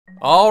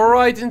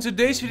Alright, in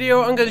today's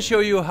video I'm gonna show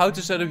you how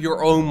to set up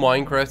your own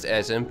Minecraft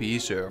SMP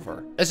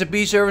server.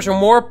 SMP servers are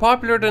more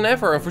popular than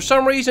ever, and for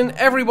some reason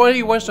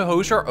everybody wants to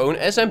host their own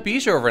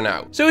SMP server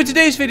now. So in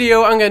today's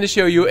video I'm gonna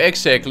show you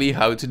exactly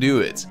how to do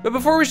it. But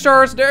before we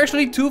start, there are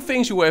actually two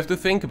things you have to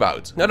think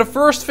about. Now the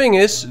first thing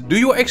is, do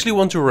you actually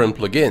want to run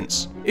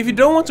plugins? If you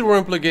don't want to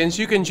run plugins,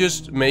 you can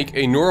just make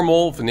a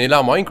normal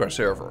vanilla Minecraft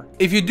server.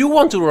 If you do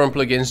want to run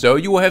plugins though,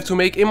 you will have to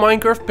make a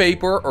Minecraft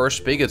Paper or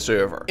Spigot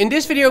server. In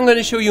this video I'm going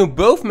to show you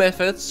both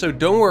methods, so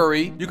don't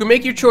worry. You can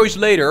make your choice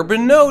later, but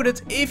know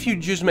that if you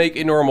just make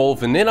a normal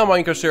vanilla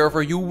Minecraft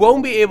server, you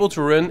won't be able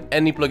to run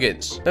any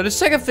plugins. Now the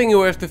second thing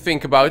you have to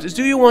think about is,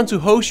 do you want to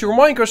host your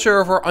Minecraft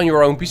server on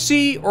your own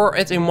PC or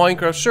at a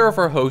Minecraft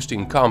server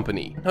hosting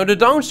company? Now the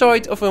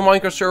downside of a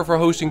Minecraft server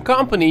hosting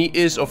company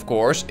is, of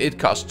course, it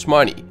costs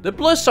money. The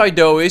plus side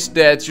though is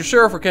that your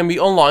server can be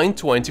online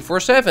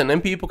 24/7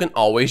 and people can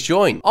always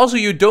join. Also,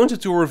 you don't have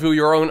to reveal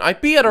your own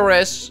IP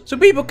address, so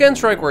people can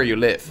track where you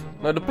live.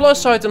 Now the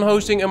plus side on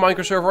hosting a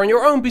Minecraft server on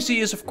your own PC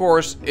is, of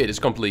course, it is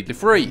completely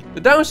free.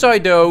 The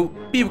downside though,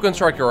 people can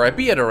track your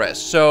IP address,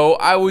 so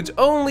I would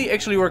only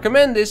actually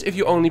recommend this if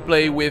you only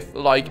play with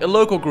like a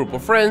local group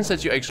of friends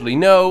that you actually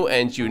know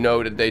and you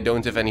know that they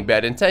don't have any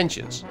bad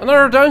intentions.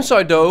 Another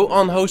downside though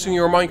on hosting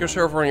your Minecraft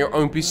server on your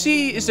own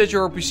PC is that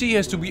your PC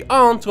has to be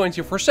on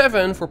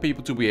 24/7 for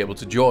people to be able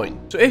to join.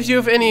 So if you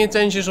have any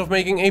intentions of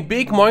making a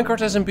big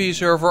Minecraft SMP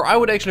server, I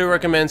would actually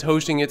recommend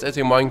hosting it at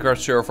a Minecraft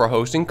server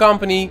hosting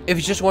company. If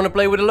you just want to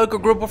play with a local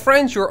group of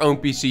friends, your own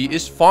PC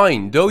is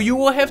fine, though you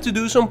will have to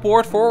do some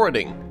port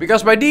forwarding,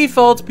 because by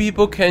default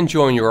people can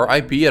join your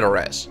IP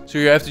address. So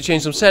you have to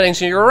change some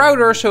settings in your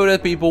router so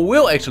that people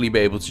will actually be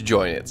able to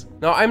join it.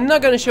 Now I'm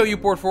not gonna show you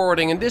port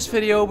forwarding in this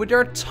video, but there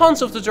are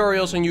tons of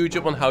tutorials on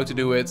YouTube on how to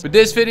do it. But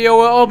this video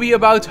will all be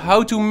about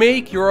how to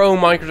make your own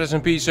Minecraft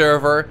SMP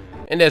server.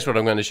 And that's what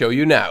I'm going to show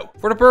you now.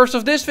 For the purpose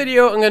of this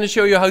video, I'm going to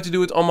show you how to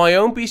do it on my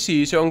own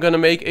PC. So I'm going to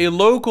make a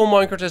local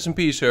Minecraft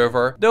SMP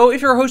server. Though if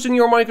you're hosting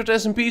your Minecraft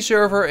SMP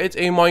server at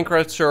a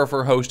Minecraft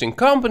server hosting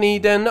company,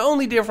 then the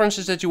only difference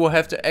is that you will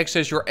have to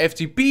access your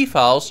FTP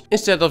files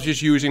instead of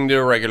just using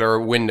the regular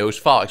Windows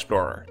File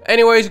Explorer.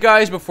 Anyways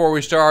guys, before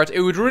we start,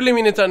 it would really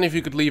mean a ton if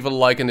you could leave a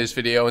like in this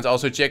video and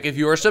also check if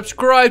you are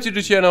subscribed to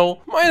the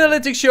channel. My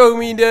analytics show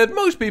me that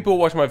most people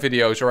watch my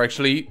videos are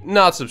actually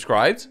not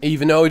subscribed.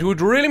 Even though it would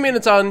really mean a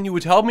ton, you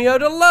would help me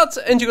out a lot,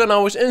 and you can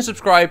always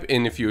unsubscribe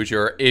in the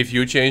future if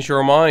you change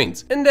your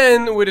mind. And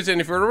then, without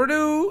any further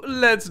ado,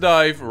 let's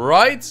dive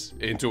right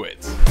into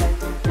it.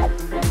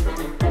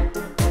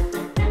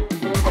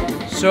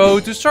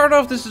 So to start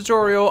off this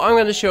tutorial, I'm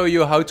going to show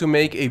you how to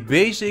make a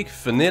basic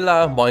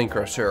vanilla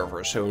Minecraft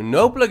server. So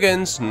no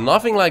plugins,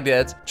 nothing like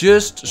that,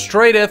 just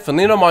straight up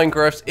vanilla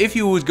Minecraft. If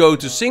you would go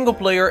to single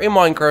player in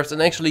Minecraft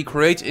and actually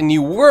create a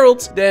new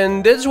world,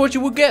 then that is what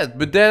you would get,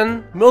 but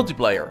then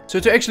multiplayer.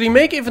 So to actually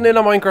make a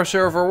vanilla Minecraft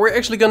server, we're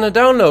actually going to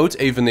download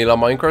a vanilla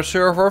Minecraft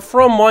server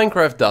from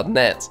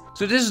Minecraft.net.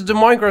 So this is the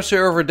Minecraft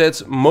server that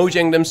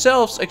Mojang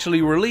themselves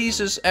actually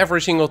releases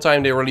every single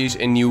time they release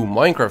a new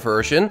Minecraft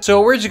version.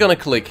 So we're just gonna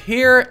click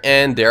here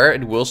and there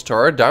it will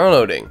start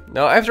downloading.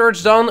 Now after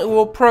it's done, it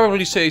will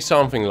probably say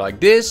something like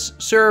this: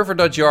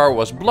 server.jar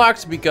was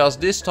blocked because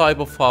this type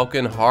of file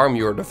can harm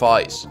your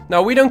device.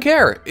 Now we don't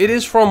care, it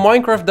is from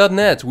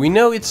Minecraft.net, we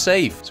know it's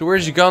safe. So we're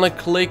just gonna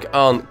click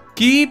on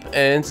keep,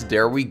 and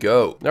there we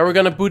go. Now we're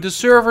gonna put the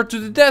server to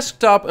the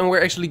desktop and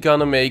we're actually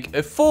gonna make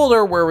a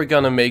folder where we're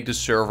gonna make the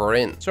server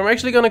in. So I'm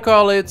actually gonna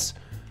call it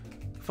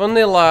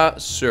vanilla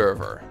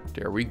server.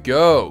 There we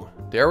go.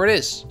 There it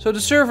is. So the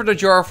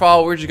server.jar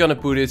file, we're just gonna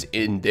put it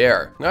in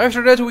there. Now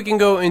after that we can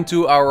go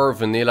into our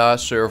vanilla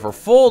server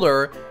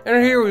folder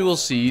and here we will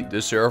see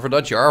the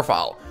server.jar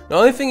file. The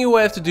only thing you will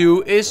have to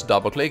do is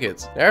double click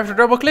it. After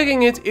double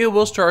clicking it, it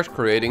will start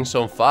creating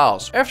some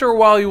files. After a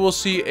while you will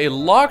see a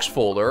logs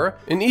folder,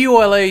 an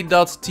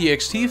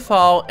eula.txt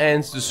file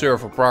and the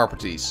server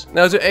properties.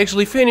 Now to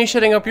actually finish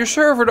setting up your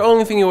server, the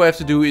only thing you have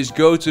to do is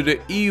go to the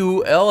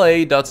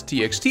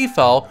eula.txt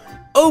file,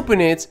 open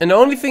it, and the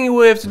only thing you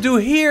will have to do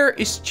here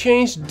is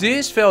change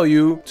this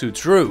value to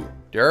true.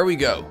 There we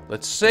go.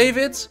 Let's save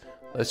it.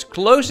 Let's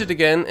close it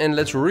again and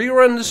let's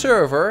rerun the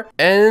server,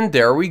 and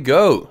there we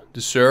go.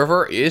 The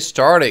server is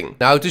starting.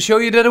 Now to show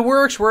you that it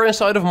works, we're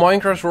inside of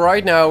Minecraft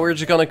right now. We're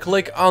just gonna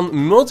click on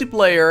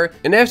multiplayer,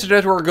 and after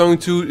that we're going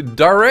to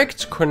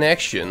direct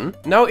connection.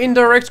 Now in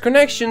direct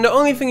connection, the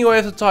only thing you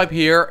have to type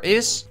here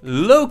is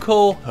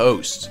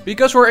localhost.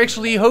 Because we're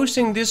actually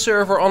hosting this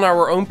server on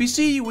our own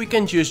PC, we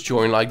can just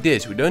join like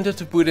this. We don't have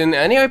to put in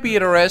any IP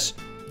address.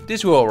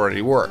 This will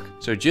already work.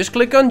 So just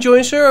click on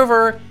join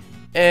server.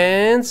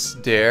 And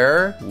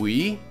there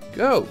we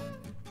go.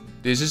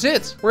 this is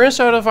it. We're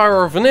inside of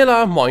our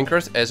vanilla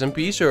Minecraft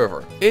SMP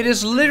server. It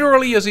is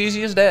literally as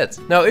easy as that.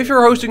 Now, if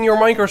you're hosting your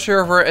Minecraft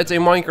server at a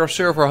Minecraft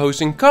server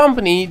hosting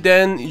company,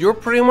 then you're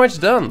pretty much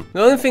done.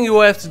 The only thing you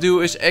will have to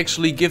do is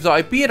actually give the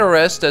IP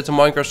address that the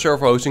Minecraft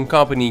server hosting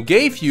company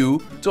gave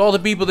you to all the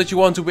people that you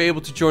want to be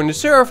able to join the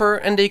server,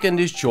 and they can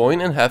just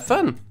join and have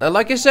fun. And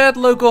like I said,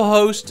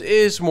 localhost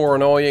is more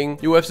annoying.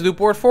 You have to do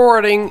port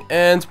forwarding,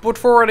 and port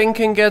forwarding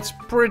can get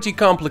pretty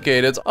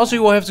complicated. Also,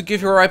 you will have to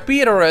give your IP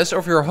address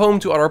of your home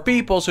to other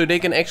people so they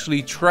can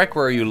actually track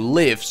where you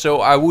live.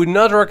 So I would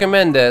not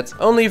recommend that.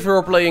 Only if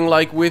you're playing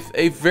like with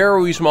a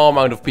very small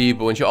amount of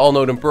people and you all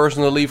know them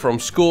personally from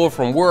school,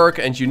 from work,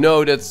 and you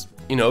know that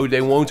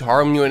they won't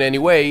harm you in any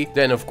way,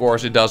 then of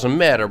course it doesn't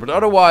matter. But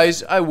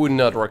otherwise, I would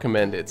not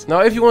recommend it.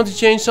 Now, if you want to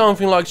change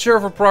something like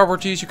server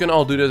properties, you can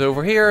all do that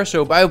over here.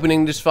 So by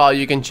opening this file,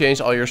 you can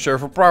change all your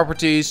server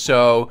properties.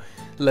 So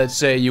let's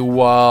say you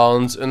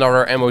want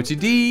another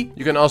MOTD.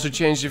 You can also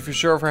change if your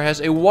server has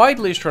a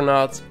whitelist or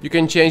not. You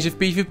can change if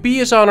PvP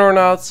is on or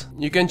not.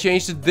 You can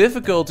change the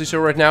difficulty, so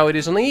right now it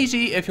is on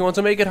easy. If you want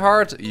to make it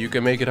hard, you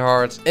can make it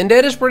hard. And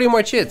that is pretty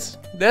much it.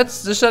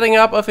 That's the setting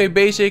up of a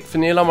basic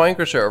vanilla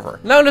Minecraft server.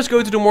 Now let's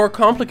go to the more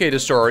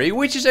complicated story,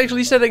 which is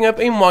actually setting up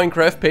a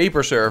Minecraft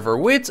paper server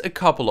with a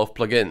couple of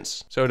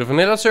plugins. So the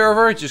vanilla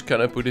server, just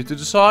gonna put it to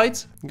the side.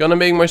 I'm gonna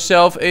make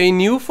myself a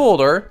new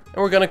folder and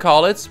we're gonna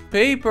call it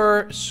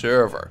paper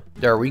server.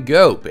 There we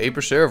go,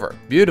 paper server.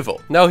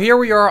 Beautiful. Now here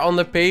we are on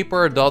the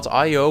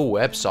paper.io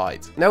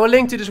website. Now a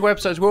link to this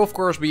website will of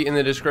course be in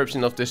the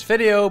description of this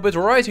video, but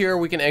right here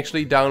we can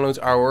actually download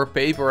our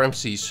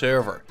PaperMC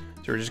server.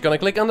 So we're just gonna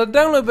click on the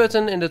download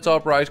button in the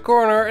top right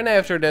corner, and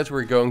after that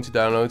we're going to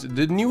download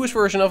the newest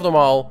version of them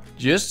all.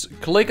 Just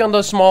click on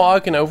the small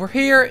icon over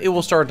here, it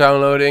will start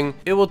downloading.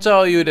 It will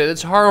tell you that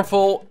it's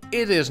harmful.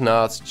 It is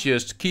not,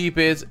 just keep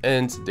it,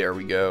 and there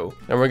we go.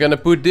 And we're gonna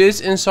put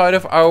this inside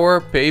of our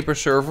paper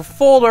server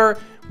folder.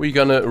 We're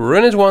gonna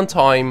run it one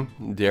time.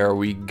 There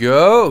we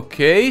go.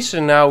 Okay,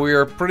 so now we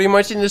are pretty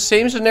much in the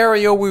same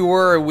scenario we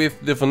were with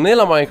the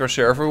vanilla Minecraft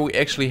server. We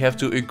actually have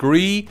to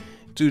agree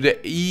to the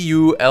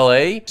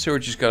EULA. So we're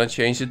just gonna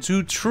change it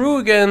to true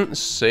again,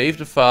 save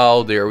the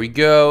file, there we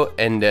go,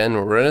 and then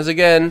run it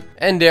again.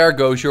 And there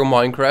goes your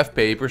Minecraft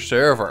paper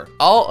server,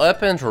 all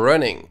up and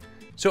running.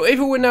 So if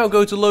we would now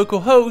go to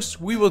localhost,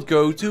 we would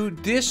go to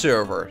this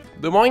server,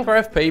 the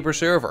Minecraft paper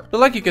server. But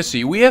like you can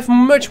see, we have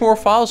much more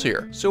files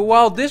here. So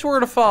while these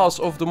were the files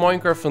of the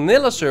Minecraft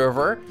vanilla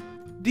server,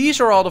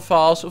 these are all the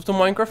files of the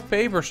Minecraft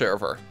paper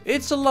server.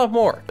 It's a lot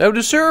more. Now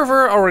the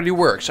server already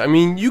works. I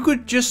mean, you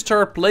could just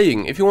start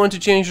playing. If you want to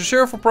change your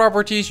server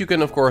properties, you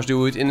can of course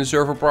do it in the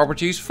server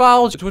properties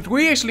files. But what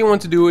we actually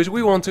want to do is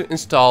we want to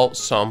install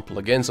some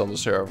plugins on the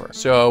server.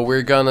 So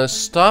we're gonna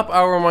stop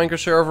our Minecraft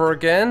server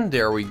again.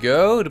 There we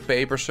go. The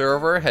paper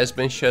server has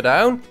been shut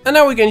down. And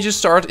now we can just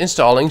start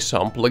installing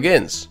some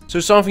plugins. So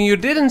something you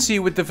didn't see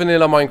with the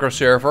vanilla Minecraft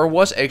server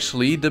was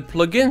actually the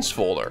plugins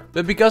folder.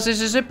 But because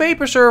this is a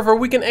paper server,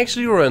 we can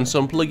actually run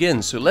some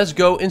plugins. So let's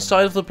go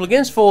inside of the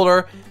plugins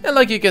folder, and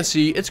like you can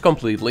see, it's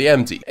completely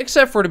empty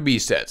except for the B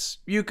stats.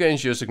 You can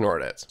just ignore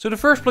that. So the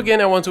first plugin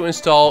I want to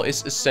install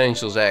is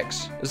Essentials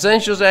X.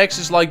 Essentials X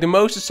is like the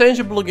most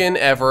essential plugin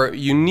ever.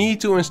 You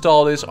need to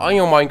install this on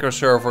your Minecraft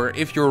server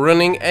if you're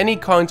running any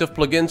kind of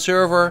plugin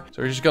server.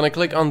 So we're just gonna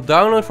click on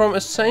download from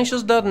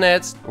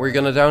essentials.net. We're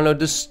gonna download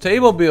the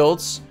stable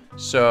builds.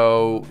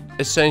 So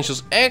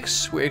Essentials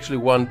X, we actually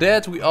want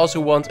that. We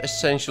also want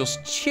Essentials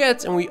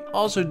Chat, and we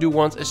also do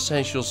want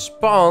Essentials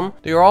Spawn.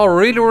 They are all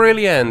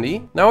really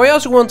handy. Now we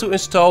also want to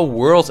install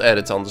World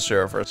Edit on the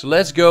server. So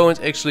let's go and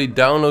actually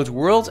download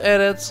World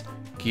Edit.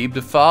 Keep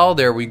the file,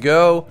 there we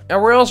go. And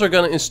we're also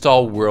gonna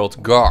install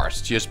World Guard,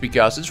 just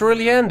because it's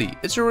really handy.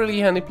 It's a really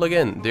handy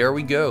plugin, there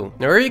we go.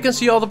 Now here you can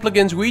see all the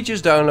plugins we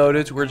just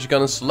downloaded. We're just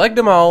gonna select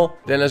them all.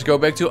 Then let's go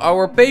back to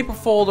our paper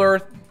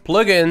folder,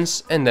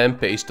 plugins, and then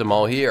paste them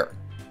all here.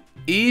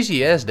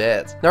 Easy as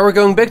that. Now we're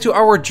going back to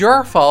our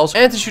jar files,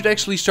 and it should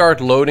actually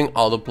start loading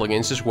all the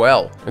plugins as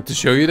well. And to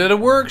show you that it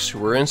works,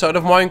 we're inside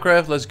of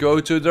Minecraft. Let's go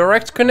to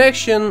direct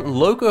connection,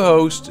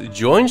 localhost,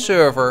 join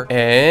server,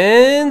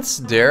 and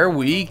there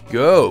we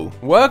go.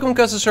 Welcome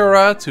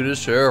KasaiSora to the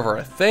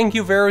server. Thank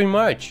you very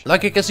much.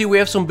 Like you can see, we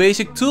have some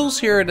basic tools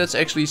here. That's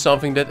actually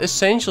something that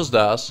Essentials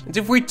does. And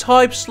if we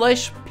type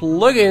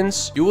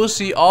 /plugins, you will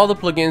see all the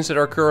plugins that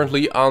are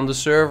currently on the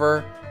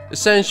server.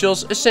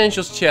 Essentials,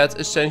 Essentials Chat,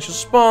 Essentials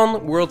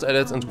Spawn, World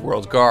Edit, and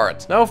World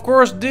Guard. Now of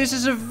course this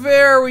is a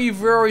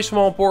very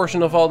small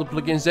portion of all the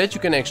plugins that you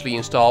can actually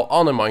install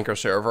on a Minecraft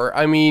server.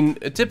 I mean,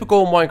 a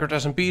typical Minecraft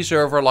SMP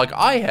server like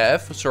I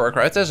have,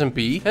 SoraCraft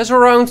SMP, has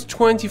around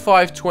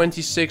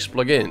 25-26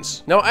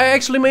 plugins. Now I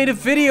actually made a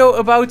video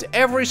about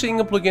every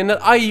single plugin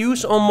that I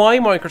use on my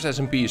Minecraft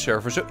SMP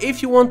server, so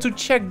if you want to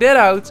check that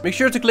out, make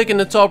sure to click in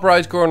the top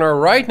right corner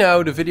right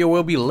now. The video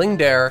will be linked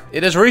there.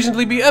 It has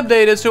recently been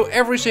updated, so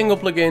every single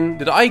plugin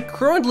that I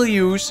currently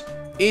use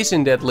is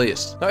in that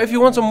list. Now if you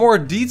want a more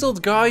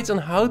detailed guide on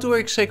how to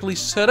exactly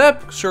set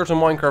up certain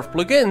Minecraft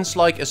plugins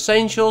like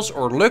Essentials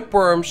or Luck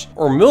Perms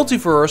or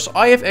Multiverse,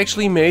 I have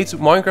actually made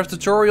Minecraft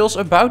tutorials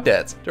about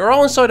that. They're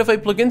all inside of a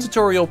plugin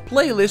tutorial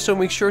playlist, so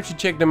make sure to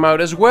check them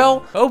out as well.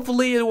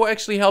 Hopefully it will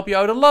actually help you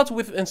out a lot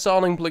with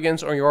installing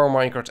plugins on your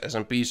Minecraft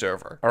SMP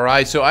server.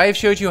 Alright, so I have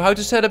showed you how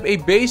to set up a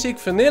basic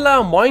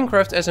vanilla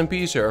Minecraft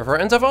SMP server,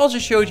 and I've also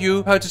showed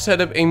you how to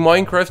set up a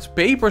Minecraft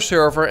paper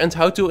server and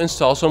how to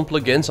install some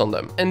plugins on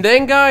them. And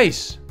then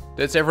guys,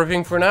 that's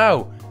everything for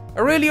now. I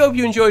really hope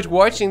you enjoyed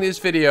watching this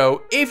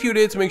video. If you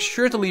did, make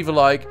sure to leave a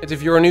like. And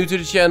if you're new to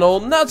the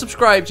channel, not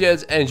subscribed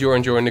yet, and you're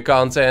enjoying the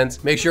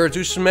content, make sure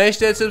to smash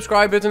that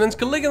subscribe button and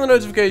click on the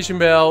notification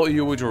bell.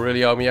 You would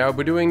really help me out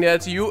by doing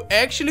that. You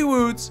actually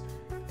would.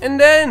 And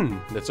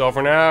then, that's all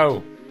for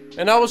now.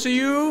 And I will see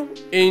you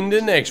in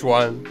the next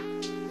one.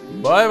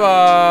 Bye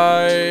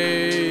bye.